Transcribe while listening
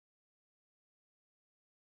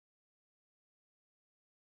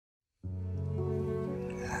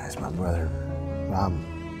That's my brother, Rob.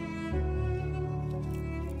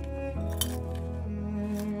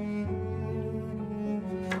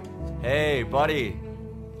 Hey, buddy.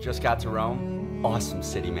 Just got to Rome. Awesome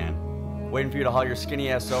city, man. Waiting for you to haul your skinny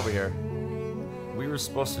ass over here. We were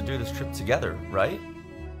supposed to do this trip together, right?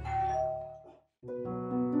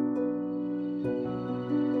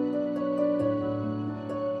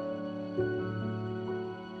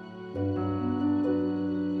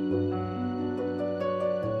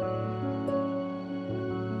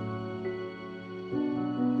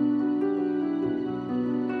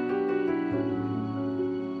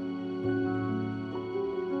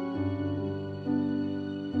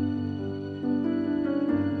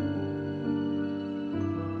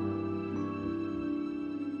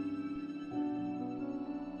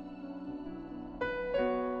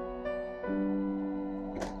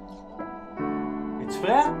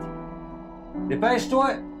 Prête?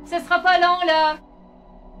 Dépêche-toi! Ce sera pas long, là!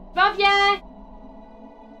 M'en viens!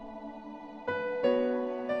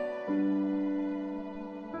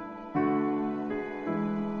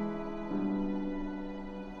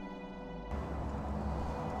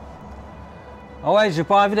 Ah ouais, j'ai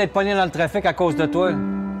pas envie d'être pogné dans le trafic à cause de toi.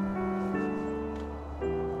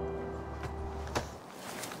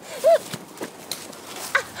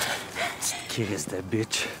 Petite crise de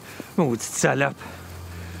bitch. Maudite salope.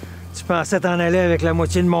 Tu pensais t'en aller avec la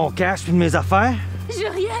moitié de mon cash puis de mes affaires? J'ai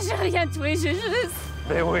rien tué, j'ai juste...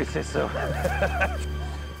 Ben oui, c'est ça.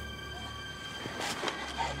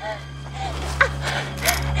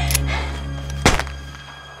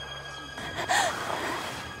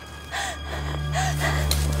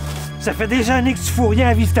 Ça fait des années que tu fous rien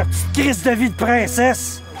à vivre ta petite crise de vie de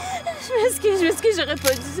princesse! Je m'excuse, j'aurais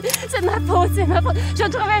pas dû... C'est ma faute. Je vais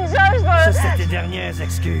trouver une chose, Ça, c'est tes dernières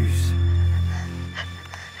excuses.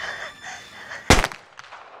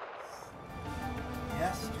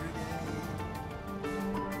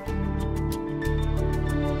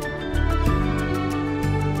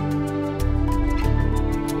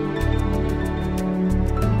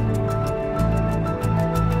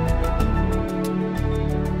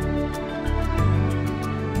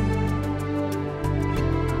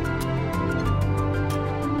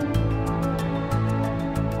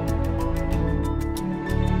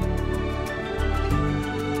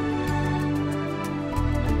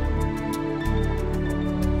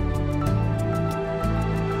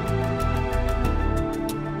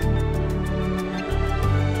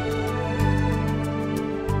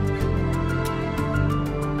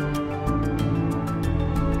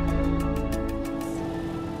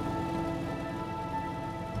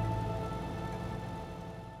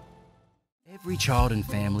 Every child and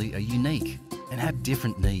family are unique and have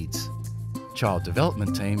different needs. Child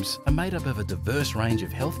development teams are made up of a diverse range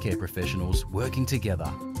of healthcare professionals working together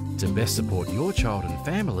to best support your child and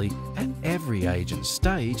family at every age and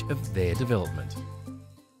stage of their development.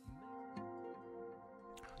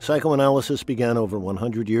 Psychoanalysis began over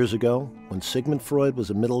 100 years ago when Sigmund Freud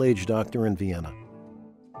was a middle-aged doctor in Vienna.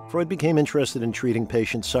 Freud became interested in treating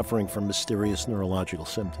patients suffering from mysterious neurological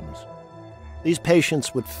symptoms. These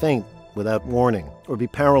patients would faint without warning, or be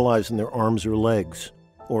paralyzed in their arms or legs,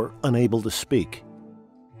 or unable to speak.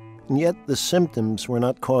 And yet the symptoms were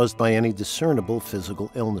not caused by any discernible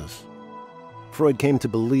physical illness. Freud came to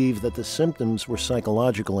believe that the symptoms were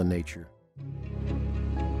psychological in nature.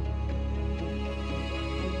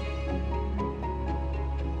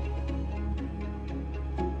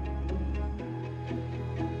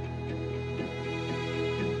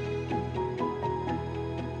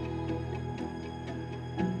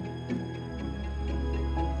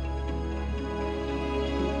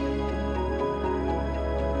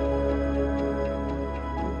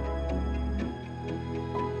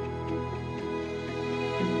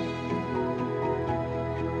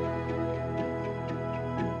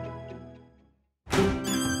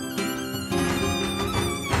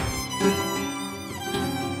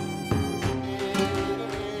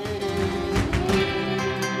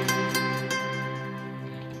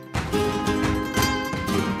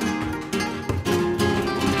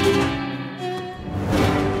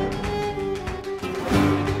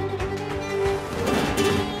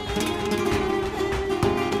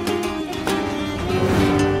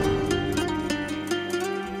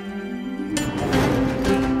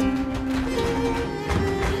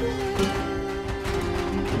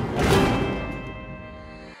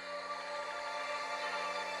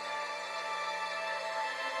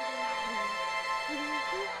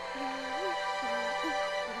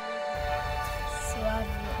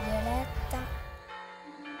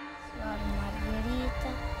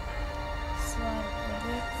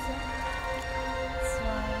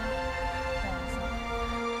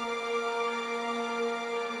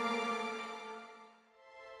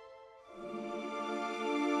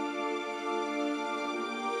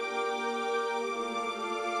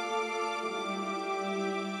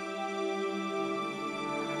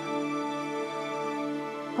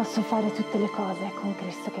 Posso fare tutte le cose con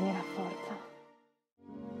Cristo che mi rafforza.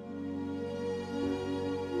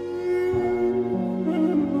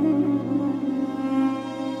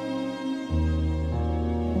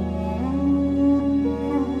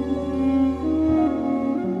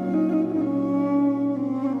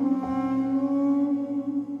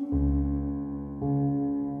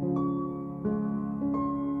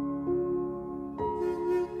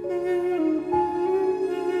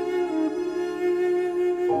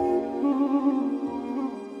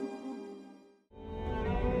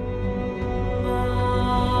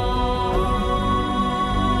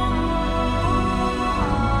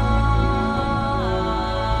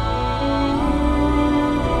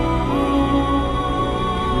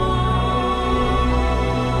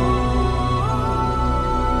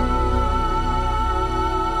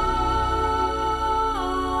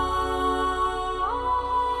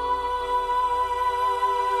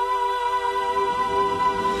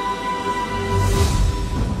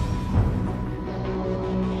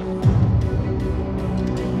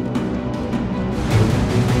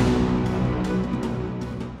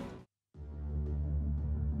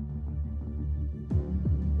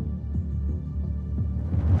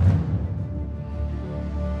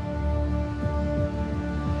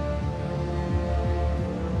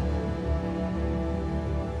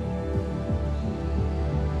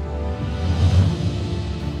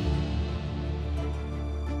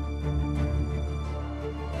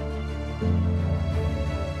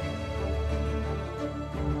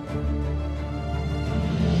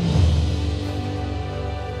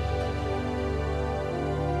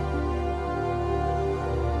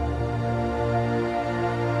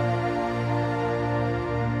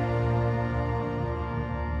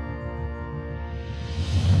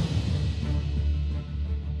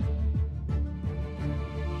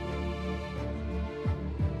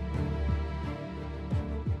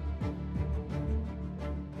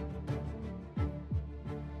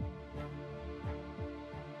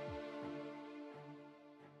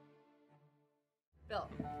 Bill,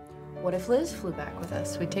 what if Liz flew back with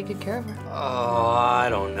us? We'd take good care of her. Oh, I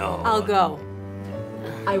don't know. I'll go.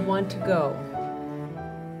 I want to go.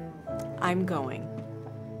 I'm going.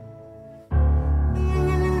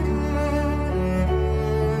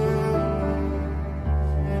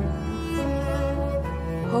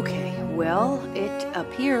 Okay, well, it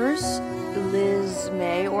appears Liz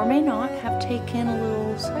may or may not have taken a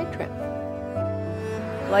little side trip.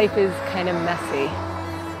 Life is kind of messy.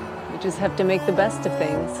 We just have to make the best of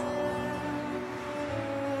things.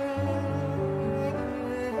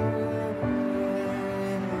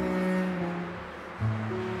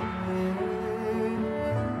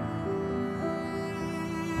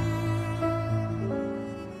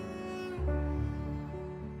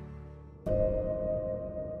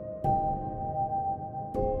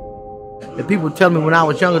 And people tell me when I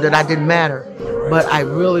was younger that I didn't matter, but I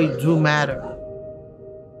really do matter.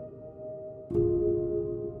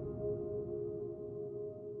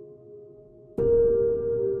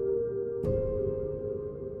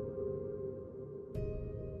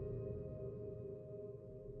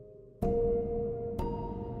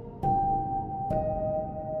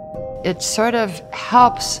 It sort of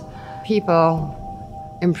helps people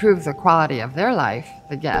improve the quality of their life,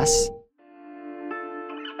 I guess.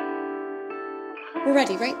 We're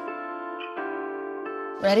ready, right?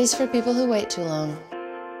 Ready's for people who wait too long.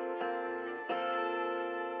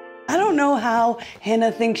 I don't know how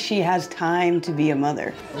Hannah thinks she has time to be a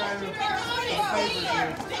mother.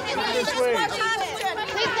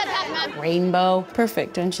 Rainbow.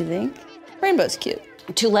 Perfect, don't you think? Rainbow's cute.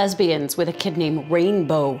 Two lesbians with a kid named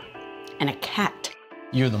Rainbow and a cat.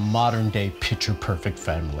 You're the modern-day picture-perfect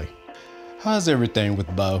family. How's everything with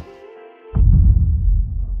Bo?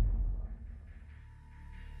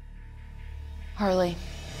 Harley.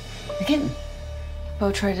 The kitten.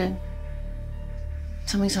 Bo tried to...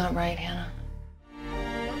 Something's not right, Hannah.